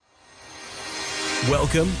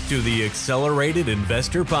Welcome to the Accelerated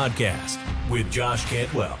Investor Podcast with Josh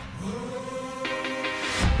Cantwell.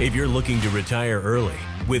 If you're looking to retire early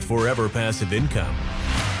with forever passive income,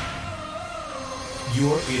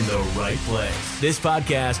 you're in the right place. This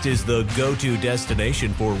podcast is the go-to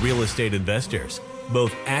destination for real estate investors,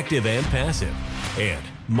 both active and passive, and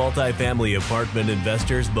multifamily apartment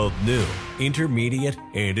investors, both new, intermediate,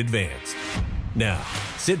 and advanced. Now,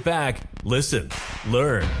 sit back, listen,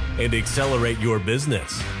 learn, and accelerate your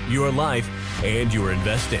business, your life, and your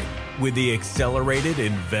investing with the Accelerated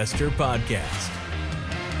Investor Podcast.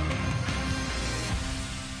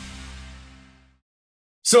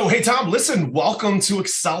 So, hey, Tom, listen, welcome to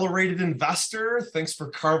Accelerated Investor. Thanks for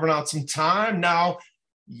carving out some time. Now,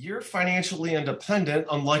 you're financially independent,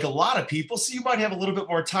 unlike a lot of people, so you might have a little bit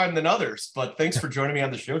more time than others, but thanks for joining me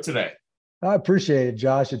on the show today. I appreciate it,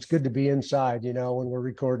 Josh. It's good to be inside. You know, when we're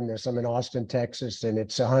recording this, I'm in Austin, Texas, and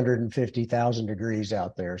it's 150,000 degrees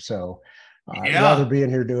out there. So I'd rather be in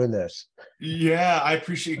here doing this. Yeah, I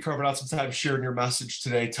appreciate you carving out some time sharing your message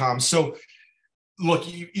today, Tom. So look,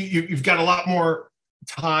 you've got a lot more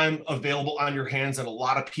time available on your hands than a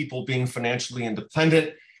lot of people being financially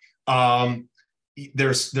independent.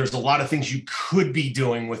 There's a lot of things you could be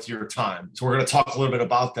doing with your time. So we're going to talk a little bit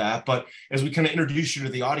about that. But as we kind of introduce you to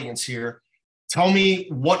the audience here, tell me,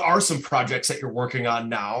 what are some projects that you're working on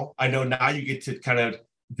now? I know now you get to kind of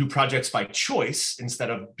do projects by choice instead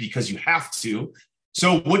of because you have to.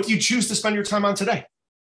 So what do you choose to spend your time on today?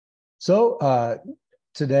 So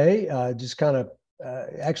today, just kind of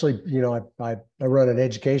actually, you know, I run an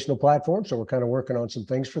educational platform. So we're kind of working on some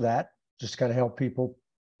things for that, just to kind of help people,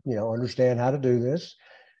 you know, understand how to do this.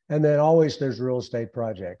 And then always there's real estate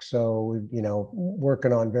projects. So, you know,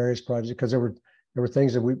 working on various projects because there were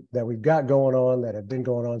things that we've got going on that have been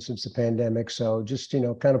going on since the pandemic. So just, you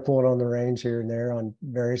know, kind of pulling on the reins here and there on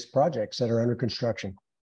various projects that are under construction.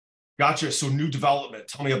 Gotcha. So new development.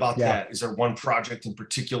 Tell me about that. Is there one project in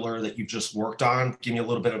particular that you've just worked on? Give me a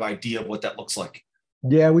little bit of idea of what that looks like.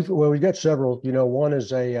 Yeah, we've got several. You know, one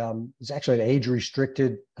is it's actually an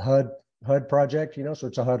age-restricted HUD project. You know, so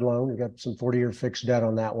it's a HUD loan. We've got some 40-year fixed debt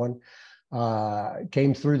on that one.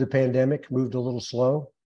 Came through the pandemic, moved a little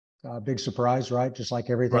slow. Big surprise, right? Just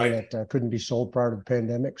like everything that couldn't be sold prior to the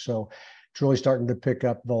pandemic. So it's really starting to pick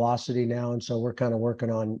up velocity now. And so we're kind of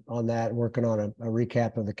working on that, working on a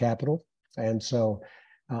recap of the capital. And so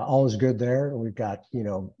all is good there. We've got, you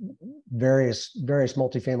know, various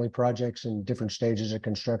multifamily projects in different stages of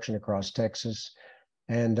construction across Texas.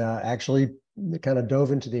 And actually kind of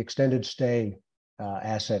dove into the extended stay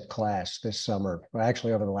asset class this summer, well,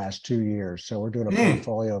 actually over the last 2 years. So we're doing a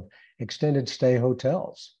portfolio of extended stay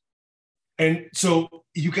hotels. And so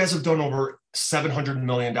you guys have done over $700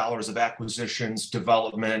 million of acquisitions,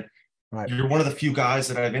 development. Right. You're one of the few guys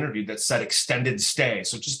that I've interviewed that said extended stay.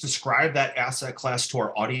 So just describe that asset class to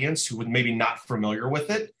our audience who would maybe not familiar with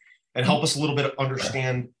it and help us a little bit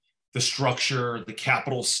understand the structure, the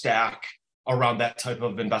capital stack around that type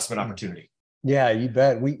of investment opportunity. Yeah, you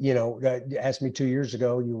bet. You know, asked me 2 years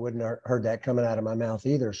ago, you wouldn't have heard that coming out of my mouth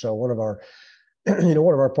either. So one of our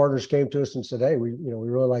partners came to us and said, hey, we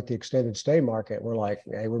really like the extended stay market. We're like,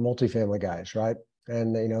 hey, we're multifamily guys, right?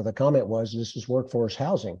 And, you know, the comment was, this is workforce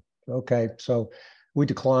housing. Okay. So we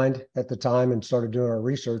declined at the time and started doing our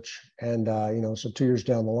research. And, you know, so 2 years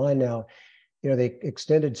down the line now, you know, the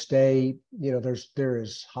extended stay, you know, there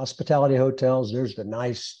is hospitality hotels. There's the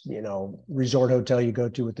nice, you know, resort hotel you go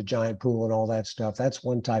to with the giant pool and all that stuff. That's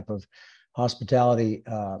one type of hospitality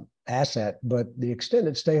asset, but the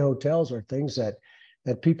extended stay hotels are things that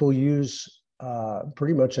people use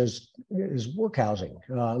pretty much as work housing.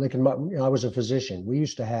 I was a physician. We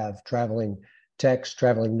used to have traveling techs,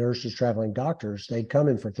 traveling nurses, traveling doctors. They'd come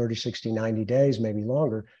in for 30, 60, 90 days, maybe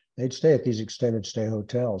longer. They'd stay at these extended stay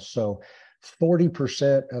hotels. So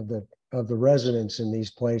 40% of the residents in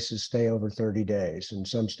these places stay over 30 days, and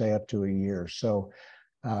some stay up to a year. So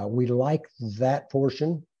we like that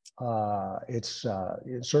portion. It's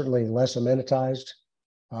certainly less amenitized.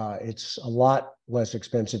 It's a lot less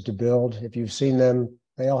expensive to build. If you've seen them,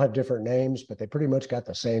 they all have different names, but they pretty much got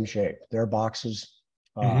the same shape. They're boxes,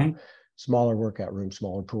 smaller workout room,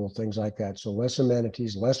 smaller pool, things like that. So less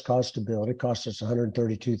amenities, less cost to build. It costs us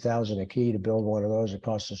 $132,000 a key to build one of those. It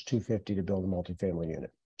costs us $250 to build a multifamily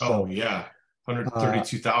unit. So, yeah,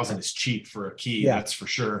 $132,000 is cheap for a key. Yeah. That's for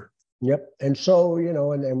sure. Yep. And so, you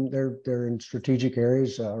know, and they're in strategic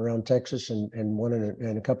areas around Texas and one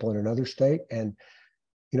and a couple in another state. And,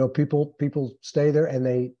 you know, people stay there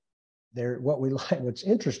and they're what we like. What's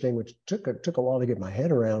interesting, which took a while to get my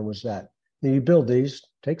head around, was that you build these,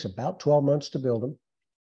 takes about 12 months to build them.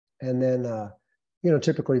 And then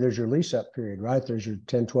typically there's your lease up period, right? There's your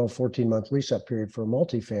 10, 12, 14-month lease up period for a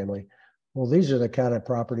multifamily. Well, these are the kind of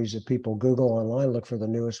properties that people Google online, look for the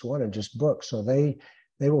newest one and just book. So they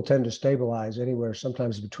will tend to stabilize anywhere,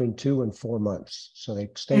 sometimes between 2 and 4 months. So they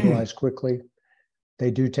stabilize quickly.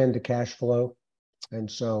 They do tend to cash flow. And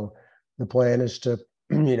so the plan is to,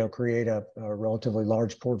 create a relatively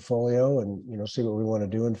large portfolio and, see what we want to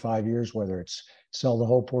do in 5 years, whether it's sell the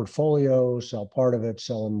whole portfolio, sell part of it,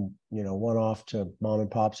 sell them, one off to mom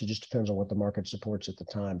and pops. It just depends on what the market supports at the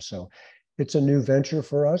time. So it's a new venture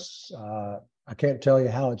for us. I can't tell you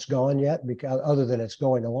how it's gone yet, because other than it's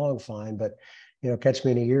going along fine, but catch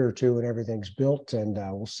me in a year or two when everything's built, and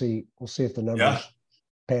we'll see if the numbers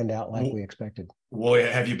panned out like we expected. We'll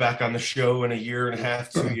have you back on the show in a year and a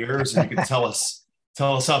half, 2 years, and you can tell us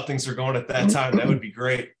how things are going at that time. That would be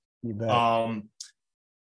great. You bet.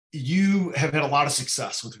 You have had a lot of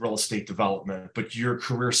success with real estate development, but your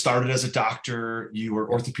career started as a doctor. You were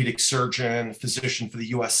orthopedic surgeon, physician for the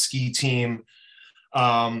U.S. ski team.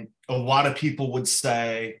 A lot of people would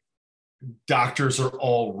say doctors are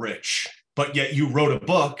all rich, but yet you wrote a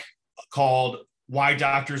book called Why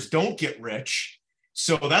Doctors Don't Get Rich.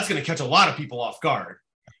 So that's going to catch a lot of people off guard.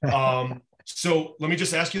 So let me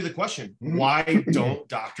just ask you the question. Why don't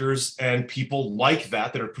doctors and people like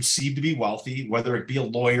that are perceived to be wealthy, whether it be a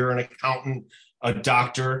lawyer, an accountant, a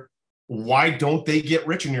doctor, why don't they get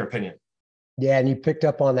rich in your opinion? Yeah, and you picked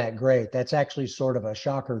up on that. Great. That's actually sort of a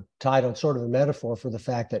shocker title, sort of a metaphor for the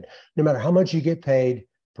fact that no matter how much you get paid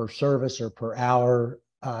per service or per hour,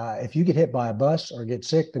 if you get hit by a bus or get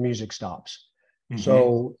sick, the music stops.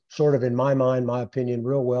 So sort of in my mind, my opinion,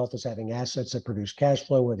 real wealth is having assets that produce cash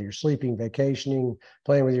flow, whether you're sleeping, vacationing,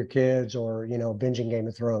 playing with your kids, or, binging Game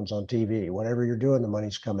of Thrones on TV. Whatever you're doing, the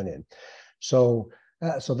money's coming in. So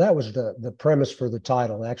that was the premise for the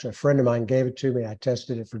title. Actually, a friend of mine gave it to me. I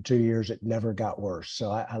tested it for 2 years. It never got worse.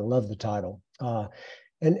 So I love the title.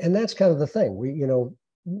 And that's kind of the thing.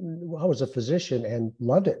 I was a physician and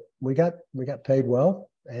loved it. We got paid well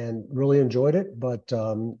and really enjoyed it. But,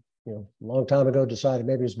 a long time ago decided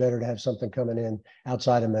maybe it's better to have something coming in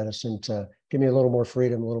outside of medicine to give me a little more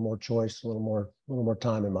freedom, a little more choice, a little more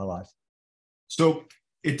time in my life. So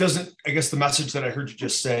it doesn't, I guess the message that I heard you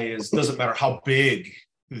just say is, doesn't matter how big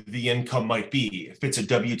the income might be. If it's a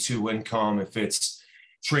W-2 income, if it's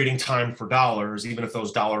trading time for dollars, even if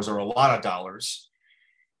those dollars are a lot of dollars,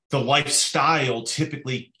 the lifestyle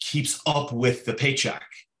typically keeps up with the paycheck.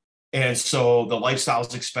 And so the lifestyle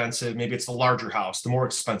is expensive. Maybe it's the larger house, the more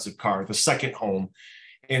expensive car, the second home.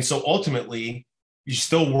 And so ultimately, you're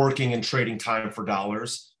still working and trading time for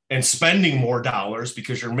dollars and spending more dollars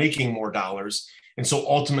because you're making more dollars. And so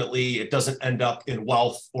ultimately, it doesn't end up in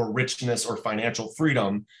wealth or richness or financial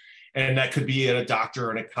freedom. And that could be a doctor,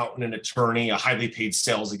 an accountant, an attorney, a highly paid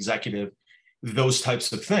sales executive, those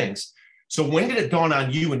types of things. So when did it dawn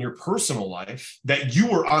on you in your personal life that you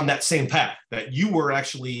were on that same path, that you were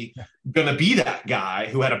actually going to be that guy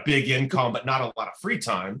who had a big income, but not a lot of free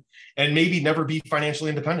time, and maybe never be financially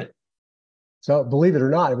independent? So believe it or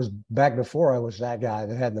not, it was back before I was that guy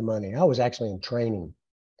that had the money. I was actually in training.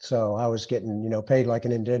 So I was getting, paid like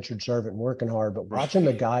an indentured servant and working hard, but watching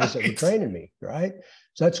the guys that were training me, right?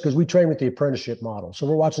 So that's because we train with the apprenticeship model. So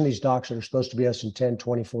we're watching these docs that are supposed to be us in 10,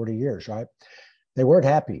 20, 40 years, right? They weren't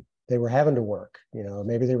happy. They were having to work,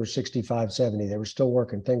 maybe they were 65, 70, they were still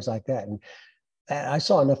working, things like that. And I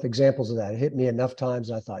saw enough examples of that. It hit me enough times.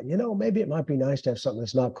 I thought, maybe it might be nice to have something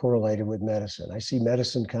that's not correlated with medicine. I see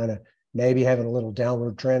medicine kind of maybe having a little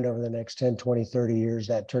downward trend over the next 10, 20, 30 years.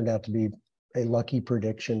 That turned out to be a lucky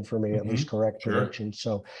prediction for me, at least correct prediction.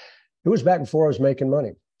 So it was back before I was making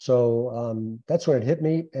money. So that's when it hit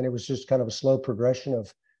me. And it was just kind of a slow progression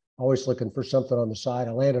of always looking for something on the side.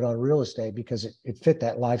 I landed on real estate because it fit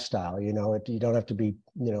that lifestyle. You don't have to be,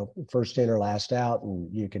 first in or last out,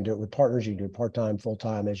 and you can do it with partners. You can do it part-time,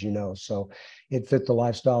 full-time, as you know. So it fit the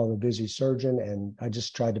lifestyle of a busy surgeon. And I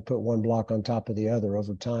just tried to put one block on top of the other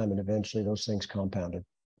over time. And eventually those things compounded.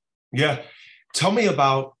 Yeah.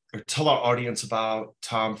 Tell our audience about,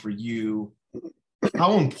 Tom, for you,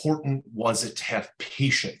 how important was it to have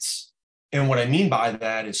patience? And what I mean by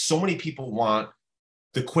that is so many people want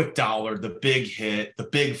the quick dollar, the big hit, the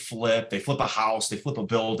big flip. They flip a house, they flip a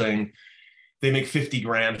building, they make 50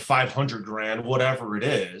 grand, 500 grand, whatever it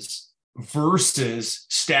is, versus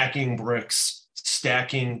stacking bricks,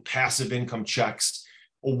 stacking passive income checks,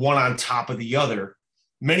 one on top of the other.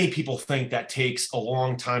 Many people think that takes a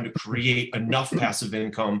long time to create enough passive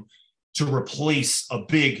income to replace a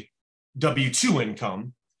big W-2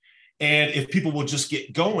 income. And if people will just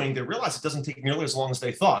get going, they realize it doesn't take nearly as long as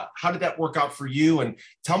they thought. How did that work out for you? And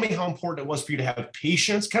tell me how important it was for you to have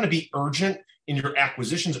patience, kind of be urgent in your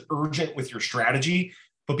acquisitions, urgent with your strategy,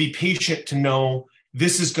 but be patient to know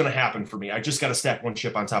this is going to happen for me. I just got to stack one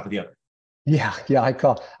chip on top of the other. Yeah. I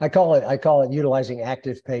call it utilizing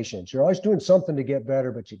active patience. You're always doing something to get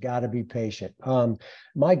better, but you got to be patient.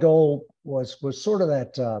 My goal was sort of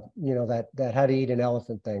that, that how to eat an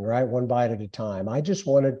elephant thing, right? One bite at a time. I just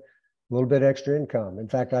wanted a little bit extra income. In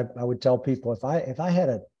fact, I would tell people if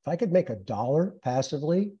I could make $1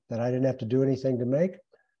 passively that I didn't have to do anything to make,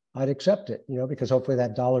 I'd accept it, because hopefully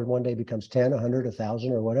that dollar one day becomes 10, 100,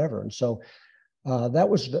 1,000 or whatever. And so that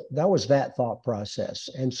was that thought process.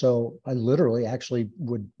 And so I literally actually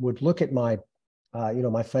would look at my,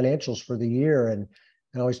 my financials for the year. And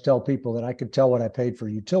I always tell people that I could tell what I paid for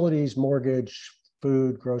utilities, mortgage,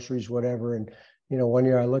 food, groceries, whatever. And, one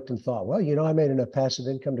year I looked and thought, well, I made enough passive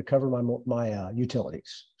income to cover my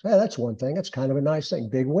utilities. So yeah, that's one thing. That's kind of a nice thing.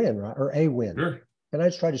 Big win, right? Or a win. Sure. And I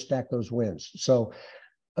just try to stack those wins. So,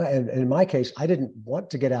 and in my case, I didn't want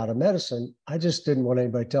to get out of medicine. I just didn't want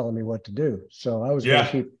anybody telling me what to do. So I was going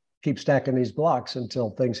to keep stacking these blocks until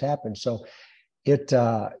things happened. So it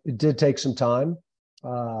did take some time.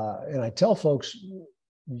 And I tell folks,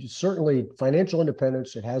 certainly financial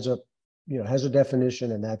independence, it has a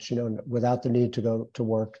definition, and that's, without the need to go to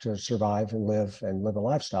work to survive and live a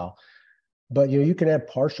lifestyle. But you can have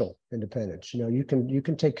partial independence. You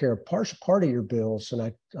can take care of part of your bills.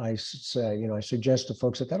 And I say, I suggest to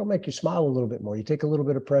folks that'll make you smile a little bit more. You take a little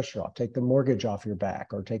bit of pressure off, take the mortgage off your back,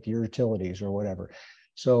 or take your utilities or whatever.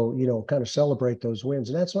 So, kind of celebrate those wins.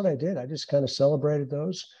 And that's what I did. I just kind of celebrated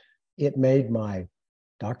those. It made my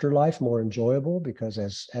doctor life more enjoyable because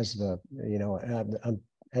as the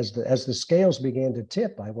scales began to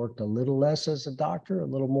tip, I worked a little less as a doctor, a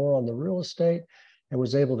little more on the real estate, and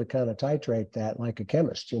was able to kind of titrate that like a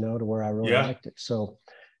chemist, to where I really liked it. So,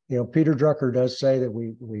 Peter Drucker does say that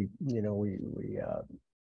we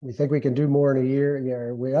think we can do more in a year.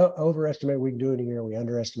 Yeah, we overestimate what we can do in a year. We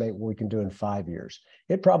underestimate what we can do in 5 years.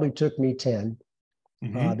 It probably took me 10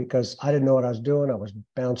 because I didn't know what I was doing. I was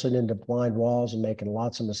bouncing into blind walls and making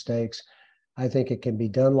lots of mistakes. I think it can be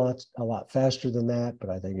done a lot faster than that. But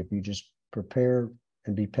I think if you just prepare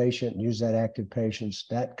and be patient and use that active patience,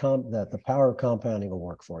 that the power of compounding will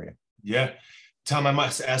work for you. Yeah. Tom, I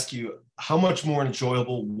must ask you, how much more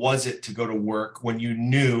enjoyable was it to go to work when you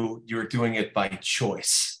knew you were doing it by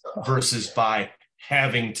choice versus by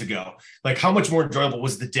having to go? Like, how much more enjoyable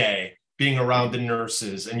was the day being around the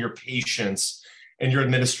nurses and your patients and your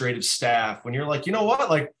administrative staff when you're like, you know what?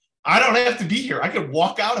 Like, I don't have to be here. I could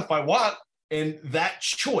walk out if I want. And that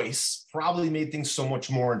choice probably made things so much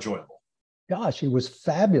more enjoyable. Gosh, it was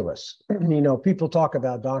fabulous. People talk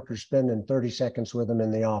about doctors spending 30 seconds with them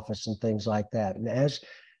in the office and things like that. And as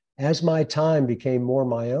my time became more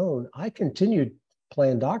my own, I continued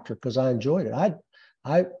playing doctor because I enjoyed it.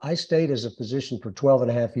 I stayed as a physician for 12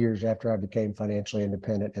 and a half years after I became financially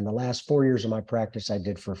independent. And the last 4 years of my practice, I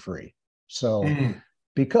did for free. So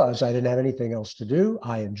because I didn't have anything else to do,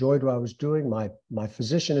 I enjoyed what I was doing. My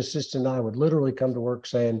physician assistant and I would literally come to work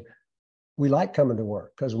saying, we like coming to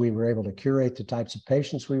work because we were able to curate the types of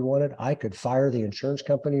patients we wanted. I could fire the insurance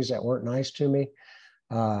companies that weren't nice to me.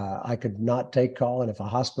 I could not take call. And if a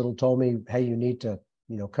hospital told me, hey, you need to,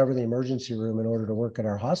 cover the emergency room in order to work at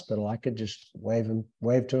our hospital, I could just wave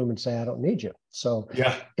to them and say, I don't need you. So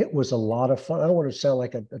it was a lot of fun. I don't want to sound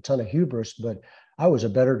like a ton of hubris, but I was a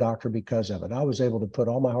better doctor because of it. I was able to put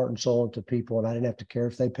all my heart and soul into people, and I didn't have to care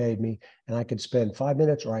if they paid me, and I could spend 5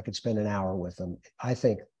 minutes or I could spend an hour with them. I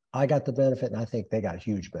think I got the benefit, and I think they got a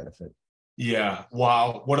huge benefit. Yeah.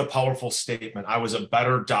 Wow. What a powerful statement. I was a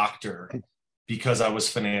better doctor because I was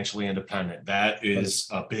financially independent. That is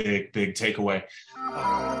a big, big takeaway.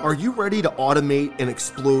 Are you ready to automate and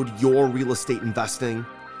explode your real estate investing?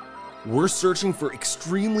 We're searching for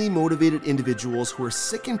extremely motivated individuals who are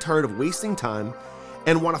sick and tired of wasting time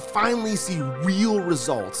and want to finally see real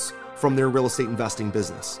results from their real estate investing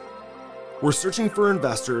business. We're searching for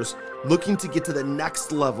investors looking to get to the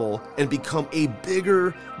next level and become a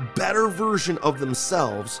bigger, better version of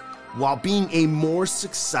themselves while being a more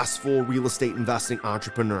successful real estate investing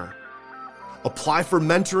entrepreneur. Apply for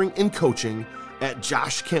mentoring and coaching at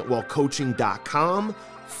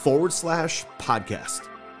joshcantwellcoaching.com/podcast.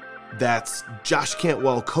 That's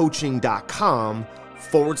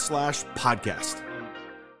joshcantwellcoaching.com/podcast.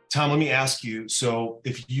 Tom, let me ask you, so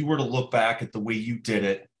if you were to look back at the way you did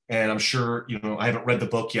it, and I'm sure, I haven't read the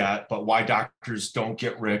book yet, but Why Doctors Don't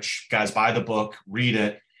Get Rich. Guys, buy the book, read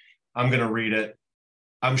it. I'm going to read it.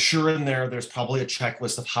 I'm sure in there's probably a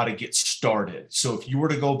checklist of how to get started. So if you were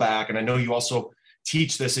to go back, and I know you also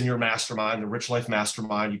teach this in your mastermind, the Rich Life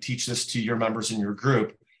Mastermind, you teach this to your members in your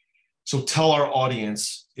group. So tell our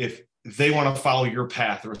audience, if they want to follow your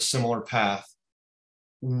path or a similar path,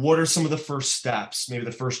 what are some of the first steps, maybe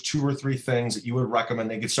the first 2 or 3 things that you would recommend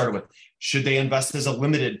they get started with? Should they invest as a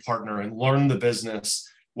limited partner and learn the business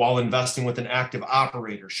while investing with an active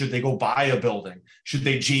operator? Should they go buy a building? Should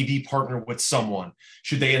they JV partner with someone?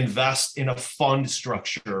 Should they invest in a fund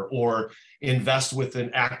structure or invest with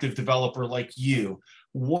an active developer like you?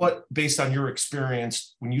 What, based on your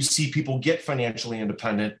experience, when you see people get financially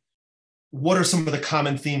independent, what are some of the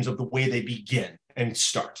common themes of the way they begin and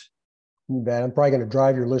start? You bet. I'm probably going to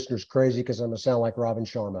drive your listeners crazy because I'm going to sound like Robin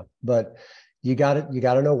Sharma, but you got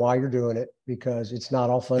to know why you're doing it, because it's not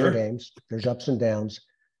all fun and games. There's ups and downs.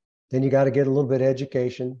 Then you got to get a little bit of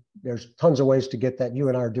education. There's tons of ways to get that. You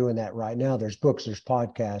and I are doing that right now. There's books, there's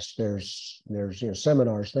podcasts, there's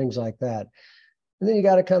seminars, things like that. And then you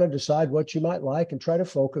got to kind of decide what you might like and try to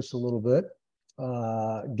focus a little bit.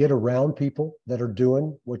 Get around people that are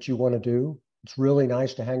doing what you want to do. It's really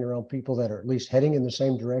nice to hang around people that are at least heading in the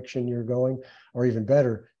same direction you're going, or even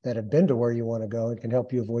better, that have been to where you want to go and can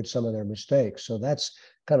help you avoid some of their mistakes. So that's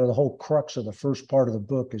kind of the whole crux of the first part of the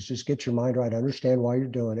book, is just get your mind right, understand why you're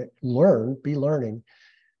doing it, be learning,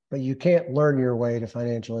 but you can't learn your way to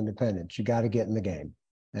financial independence. You got to get in the game.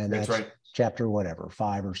 And that's right. Chapter whatever,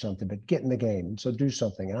 5 or something, but get in the game. And so do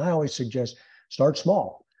something. And I always suggest start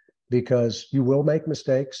small, because you will make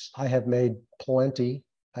mistakes. I have made plenty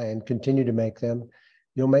and continue to make them.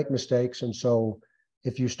 You'll make mistakes. And so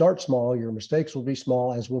if you start small, your mistakes will be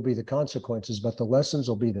small, as will be the consequences, but the lessons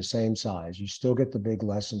will be the same size. You still get the big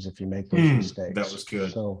lessons if you make those mistakes. That was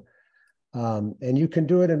good. So, and you can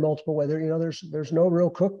do it in multiple ways. There's no real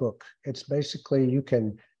cookbook. It's basically, you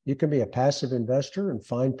can be a passive investor and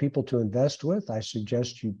find people to invest with. I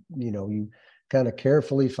suggest you kind of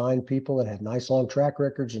carefully find people that have nice long track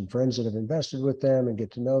records and friends that have invested with them and get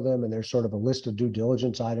to know them. And there's sort of a list of due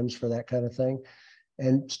diligence items for that kind of thing.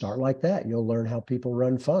 And start like that. You'll learn how people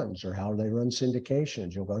run funds or how they run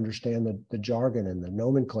syndications. You'll understand the jargon and the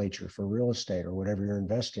nomenclature for real estate or whatever you're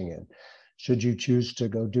investing in. Should you choose to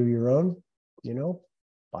go do your own,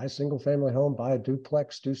 buy a single family home, buy a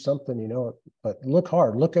duplex, do something, but look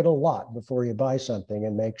hard, look at a lot before you buy something,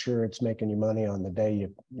 and make sure it's making you money on the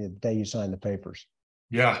day you sign the papers.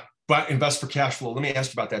 Yeah. But invest for cash flow. Let me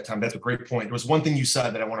ask you about that, Tom. That's a great point. There was one thing you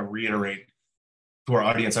said that I want to reiterate to our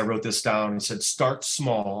audience. I wrote this down and said, start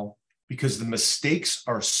small, because the mistakes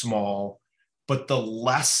are small, but the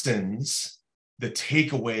lessons, the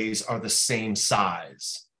takeaways are the same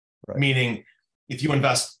size. Right. Meaning, if you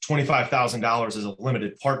invest $25,000 as a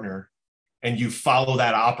limited partner and you follow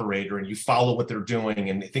that operator and you follow what they're doing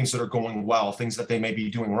and the things that are going well, things that they may be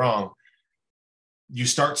doing wrong, you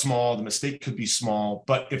start small, the mistake could be small.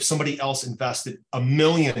 But if somebody else invested $1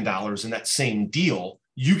 million in that same deal,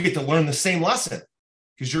 you get to learn the same lesson,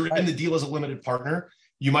 because you're in the deal as a limited partner.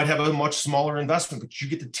 You might have a much smaller investment, but you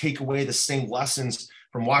get to take away the same lessons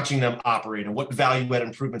from watching them operate. And what value-add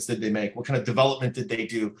improvements did they make? What kind of development did they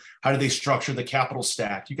do? How did they structure the capital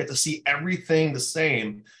stack? You get to see everything the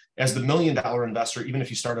same as the $1 million investor, even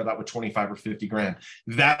if you started out with 25 or 50 grand.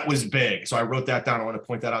 That was big. So I wrote that down. I want to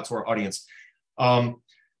point that out to our audience. And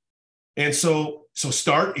so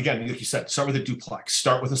start, again, like you said, start with a duplex,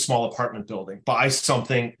 start with a small apartment building, buy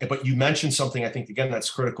something. But you mentioned something, I think, again,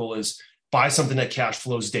 that's critical, is buy something that cash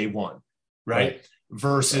flows day one, right?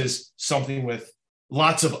 Versus something with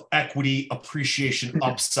lots of equity appreciation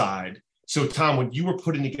upside. So Tom, when you were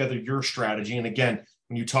putting together your strategy, and again,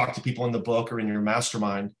 when you talk to people in the book or in your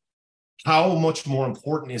mastermind, how much more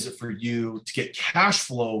important is it for you to get cash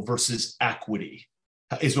flow versus equity?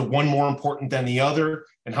 Is there one more important than the other?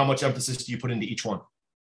 And how much emphasis do you put into each one?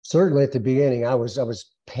 Certainly at the beginning, I was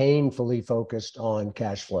painfully focused on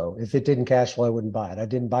cash flow. If it didn't cash flow, I wouldn't buy it. I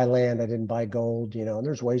didn't buy land. I didn't buy gold, and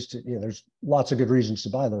there's ways to, there's lots of good reasons to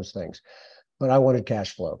buy those things. But I wanted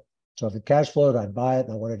cash flow. So if it cash flowed, I'd buy it.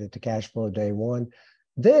 And I wanted it to cash flow day one.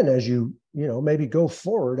 Then as you maybe go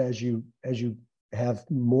forward, as you have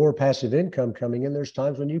more passive income coming in, there's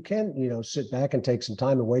times when you can, sit back and take some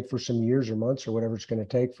time and wait for some years or months or whatever it's going to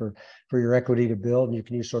take for your equity to build. And you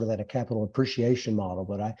can use sort of that a capital appreciation model.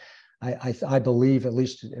 But I believe, at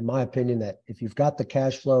least in my opinion, that if you've got the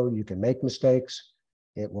cash flow, you can make mistakes.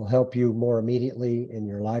 It will help you more immediately in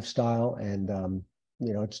your lifestyle. And,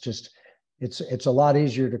 it's a lot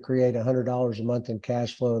easier to create $100 a month in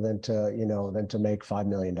cash flow than to make $5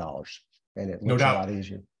 million. And it looks a lot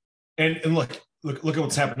easier. And look at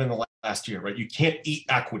what's happened in the last year, right? You can't eat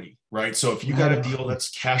equity, right? So if you got a deal that's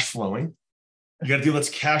cash flowing,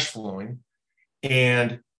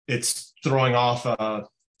 and it's throwing off a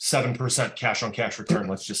 7% cash on cash return,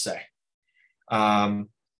 let's just say. And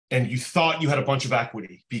and you thought you had a bunch of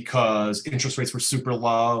equity because interest rates were super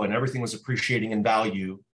low and everything was appreciating in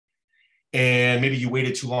value, and maybe you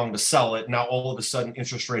waited too long to sell it. Now, all of a sudden,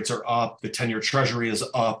 interest rates are up. The 10-year treasury is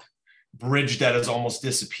up. Bridge debt has almost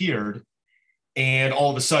disappeared. And all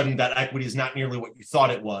of a sudden, that equity is not nearly what you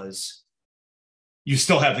thought it was. You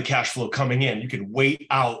still have the cash flow coming in. You can wait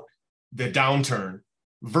out the downturn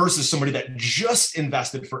versus somebody that just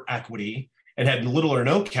invested for equity and had little or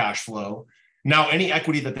no cash flow. Now, any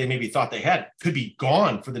equity that they maybe thought they had could be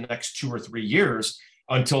gone for the next 2 or 3 years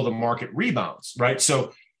until the market rebounds, right?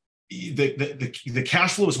 So the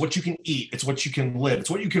cash flow is what you can eat. It's what you can live. It's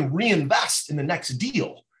what you can reinvest in the next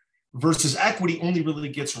deal, versus equity only really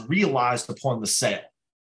gets realized upon the sale.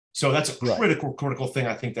 So that's a critical thing.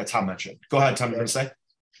 I think that's Tom mentioned. Go ahead, Tom, you're going to say?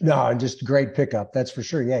 No, just great pickup. That's for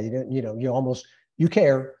sure. Yeah. You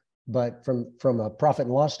care, but from a profit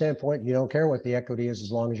and loss standpoint, you don't care what the equity is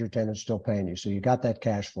as long as your tenant's still paying you. So you got that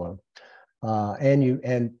cash flow.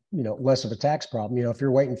 And less of a tax problem. If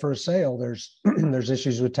you're waiting for a sale, there's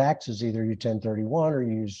issues with taxes. Either you 1031 or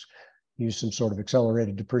you use some sort of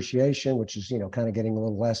accelerated depreciation, which is kind of getting a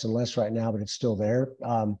little less and less right now, but it's still there.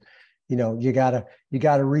 You gotta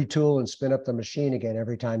retool and spin up the machine again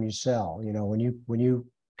every time you sell.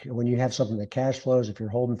 When you have something that cash flows, if you're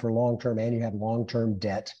holding for long term and you have long term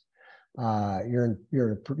debt, you're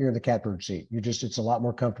in the catbird seat. It's a lot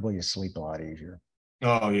more comfortable. You sleep a lot easier.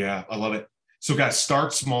 Oh, yeah. I love it. So guys,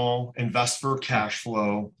 start small, invest for cash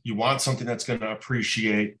flow. You want something that's going to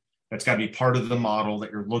appreciate. That's got to be part of the model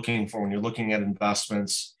that you're looking for when you're looking at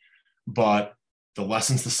investments. But the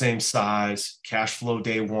lesson's the same size, cash flow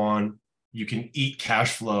day one. You can eat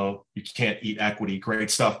cash flow. You can't eat equity. Great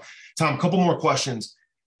stuff. Tom, a couple more questions.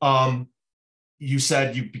 You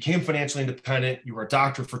said you became financially independent. You were a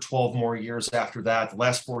doctor for 12 more years after that. The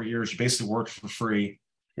last 4 years, you basically worked for free.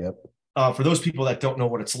 Yep. For those people that don't know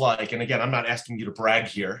what it's like, and again, I'm not asking you to brag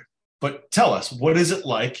here, but tell us, what is it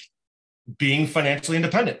like being financially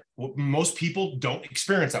independent? Most people don't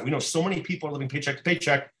experience that. We know so many people are living paycheck to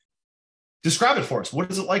paycheck. Describe it for us. What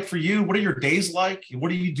is it like for you? What are your days like? What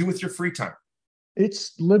do you do with your free time?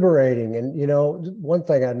 It's liberating. And, one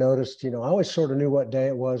thing I noticed, I always sort of knew what day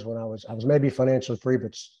it was when I was maybe financially free,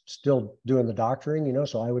 but still doing the doctoring,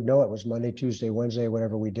 so I would know it was Monday, Tuesday, Wednesday,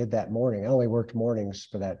 whatever we did that morning. I only worked mornings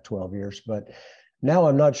for that 12 years, but now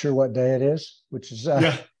I'm not sure what day it is, which is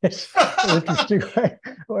it's an interesting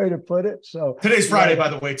way to put it. So today's Friday, by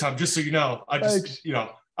the way, Tom, just so you know,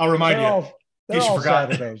 I'll remind you. They're all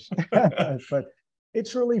Saturdays, but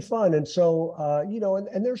it's really fun. And so,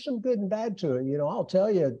 and there's some good and bad to it. I'll tell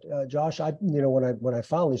you, Josh, when I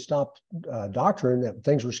finally stopped doctoring, that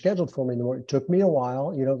things were scheduled for me in the morning. It took me a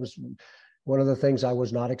while. It was one of the things I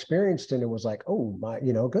was not experienced in. It was like, oh my,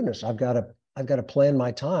 goodness, I've got to plan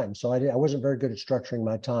my time. So I wasn't very good at structuring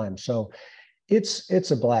my time. So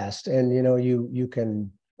it's a blast. And, you can,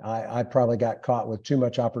 I probably got caught with too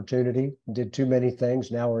much opportunity, did too many things.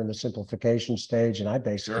 Now we're in the simplification stage, and I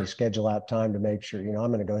basically schedule out time to make sure, I'm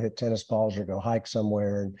going to go hit tennis balls or go hike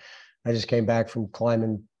somewhere. And I just came back from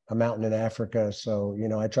climbing a mountain in Africa. So,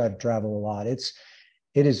 I try to travel a lot. It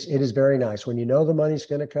is very nice. When the money's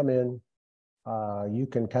going to come in, you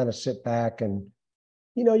can kind of sit back and,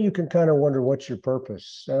 you can kind of wonder what's your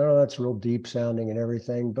purpose. I know that's real deep sounding and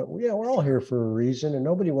everything, but we're all here for a reason, and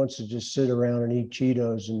nobody wants to just sit around and eat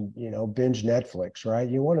Cheetos and, binge Netflix, right?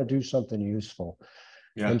 You want to do something useful.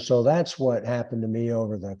 Yeah. And so that's what happened to me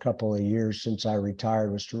over the couple of years since I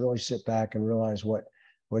retired, was to really sit back and realize what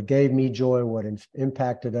gave me joy, what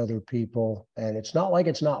impacted other people. And it's not like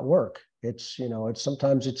it's not work. It's, it's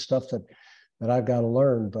sometimes it's stuff that I've got to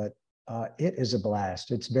learn, but it is a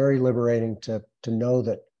blast. It's very liberating to know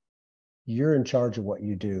that you're in charge of what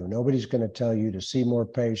you do. Nobody's going to tell you to see more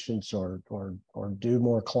patients or do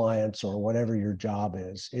more clients or whatever your job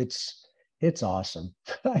is. It's awesome.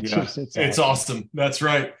 It's awesome. That's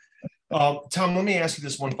right. Tom, let me ask you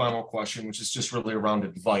this one final question, which is just really around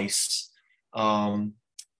advice. One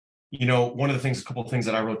of the things, a couple of things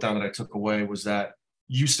that I wrote down that I took away was that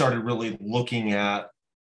you started really looking at,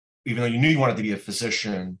 even though you knew you wanted to be a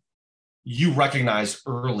physician, you recognized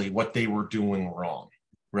early what they were doing wrong,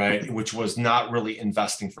 right? Which was not really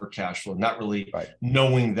investing for cash flow, not really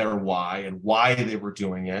knowing their why and why they were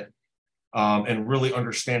doing it, and really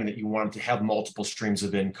understanding that you wanted to have multiple streams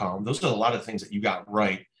of income. Those are a lot of things that you got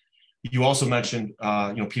right. You also mentioned,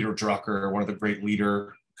 Peter Drucker, one of the great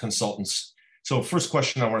leader consultants. So first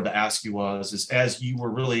question I wanted to ask you is as you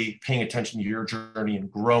were really paying attention to your journey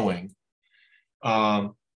and growing,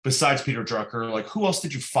 besides Peter Drucker, like who else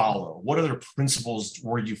did you follow? What other principles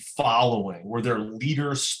were you following? Were there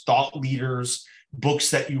leaders, thought leaders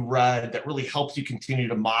books that you read that really helped you continue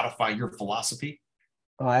to modify your philosophy?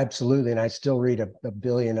 Oh, absolutely. And I still read a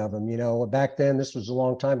billion of them. Back then, this was a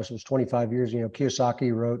long time. This was 25 years.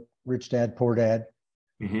 Kiyosaki wrote Rich Dad, Poor Dad.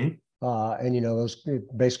 Mm-hmm. And those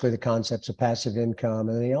basically the concepts of passive income.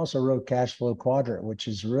 And then he also wrote Cash Flow Quadrant, which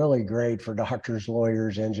is really great for doctors,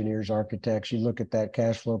 lawyers, engineers, architects. You look at that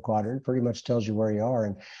cash flow quadrant, pretty much tells you where you are.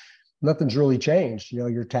 And nothing's really changed.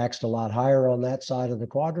 You're taxed a lot higher on that side of the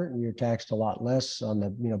quadrant, and you're taxed a lot less on the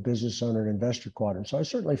business owner and investor quadrant. So I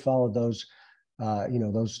certainly followed those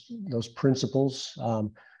principles.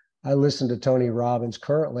 I listen to Tony Robbins.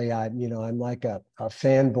 Currently, I'm like a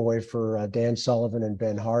fanboy for Dan Sullivan and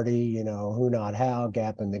Ben Hardy. Who, not, how,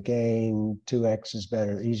 gap in the gain, 2x is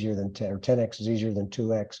easier than 10, or 10x is easier than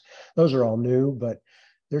 2x. Those are all new, but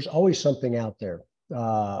there's always something out there.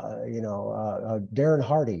 Darren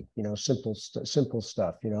Hardy, simple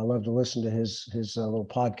stuff. I love to listen to his little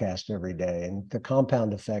podcast every day. And The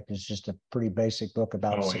Compound Effect is just a pretty basic book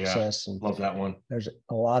about success. Yeah. And love that one. There's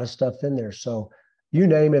a lot of stuff in there. So you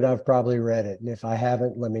name it, I've probably read it. And if I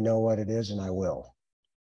haven't, let me know what it is and I will.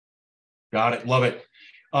 Got it. Love it.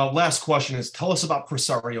 Last question is, tell us about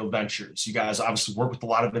Presario Ventures. You guys obviously work with a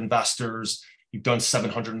lot of investors. You've done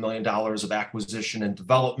 $700 million of acquisition and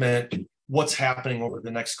development. What's happening over the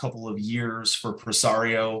next couple of years for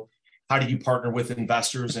Presario? How do you partner with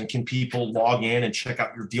investors, and can people log in and check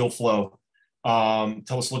out your deal flow?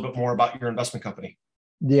 Tell us a little bit more about your investment company.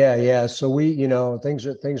 Yeah. So we,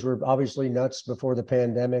 things were obviously nuts before the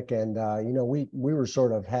pandemic, and we were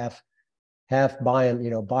sort of half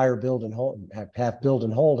buying, buyer, build and hold, half build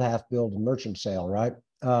and hold, half build and merchant sale, right?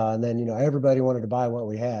 And then everybody wanted to buy what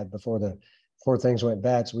we had before things went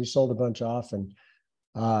bad, so we sold a bunch off and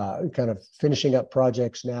kind of finishing up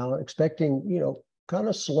projects now, expecting kind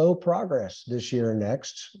of slow progress this year and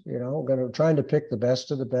next. Trying to pick the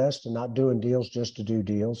best of the best and not doing deals just to do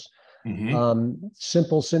deals. Mm-hmm.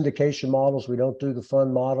 Simple syndication models. We don't do the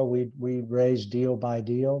fund model. We raise deal by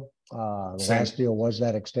deal. The last deal was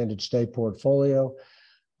that extended stay portfolio.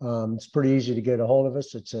 It's pretty easy to get a hold of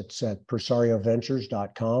us. It's at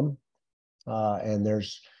presarioventures.com. And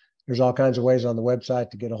there's all kinds of ways on the website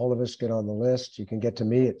to get a hold of us, get on the list. You can get to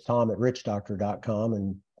me at tom@richdoctor.com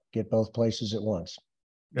and get both places at once.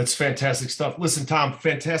 That's fantastic stuff. Listen, Tom,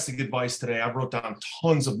 fantastic advice today. I wrote down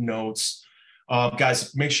tons of notes.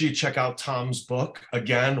 Guys, make sure you check out Tom's book.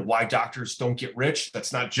 Again, Why Doctors Don't Get Rich.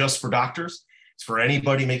 That's not just for doctors. It's for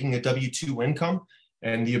anybody making a W-2 income,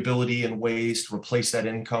 and the ability and ways to replace that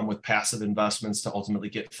income with passive investments to ultimately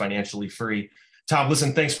get financially free. Tom,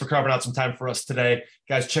 listen, thanks for carving out some time for us today.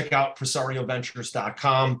 Guys, check out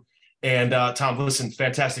presarioventures.com. And Tom, listen,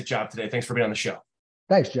 fantastic job today. Thanks for being on the show.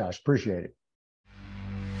 Thanks, Josh. Appreciate it.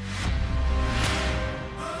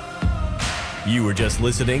 You were just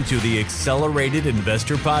listening to the Accelerated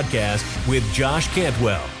Investor Podcast with Josh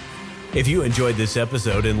Cantwell. If you enjoyed this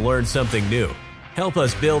episode and learned something new, help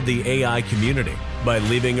us build the AI community by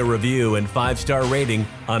leaving a review and 5-star rating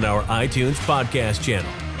on our iTunes podcast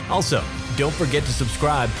channel. Also, don't forget to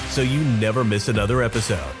subscribe so you never miss another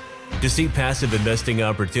episode. To see passive investing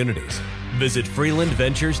opportunities, visit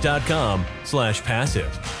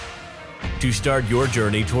freelandventures.com/passive. To start your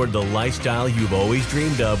journey toward the lifestyle you've always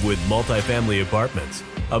dreamed of with multifamily apartments,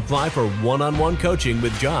 apply for one-on-one coaching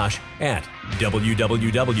with Josh at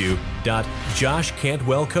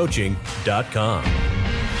www.joshcantwellcoaching.com.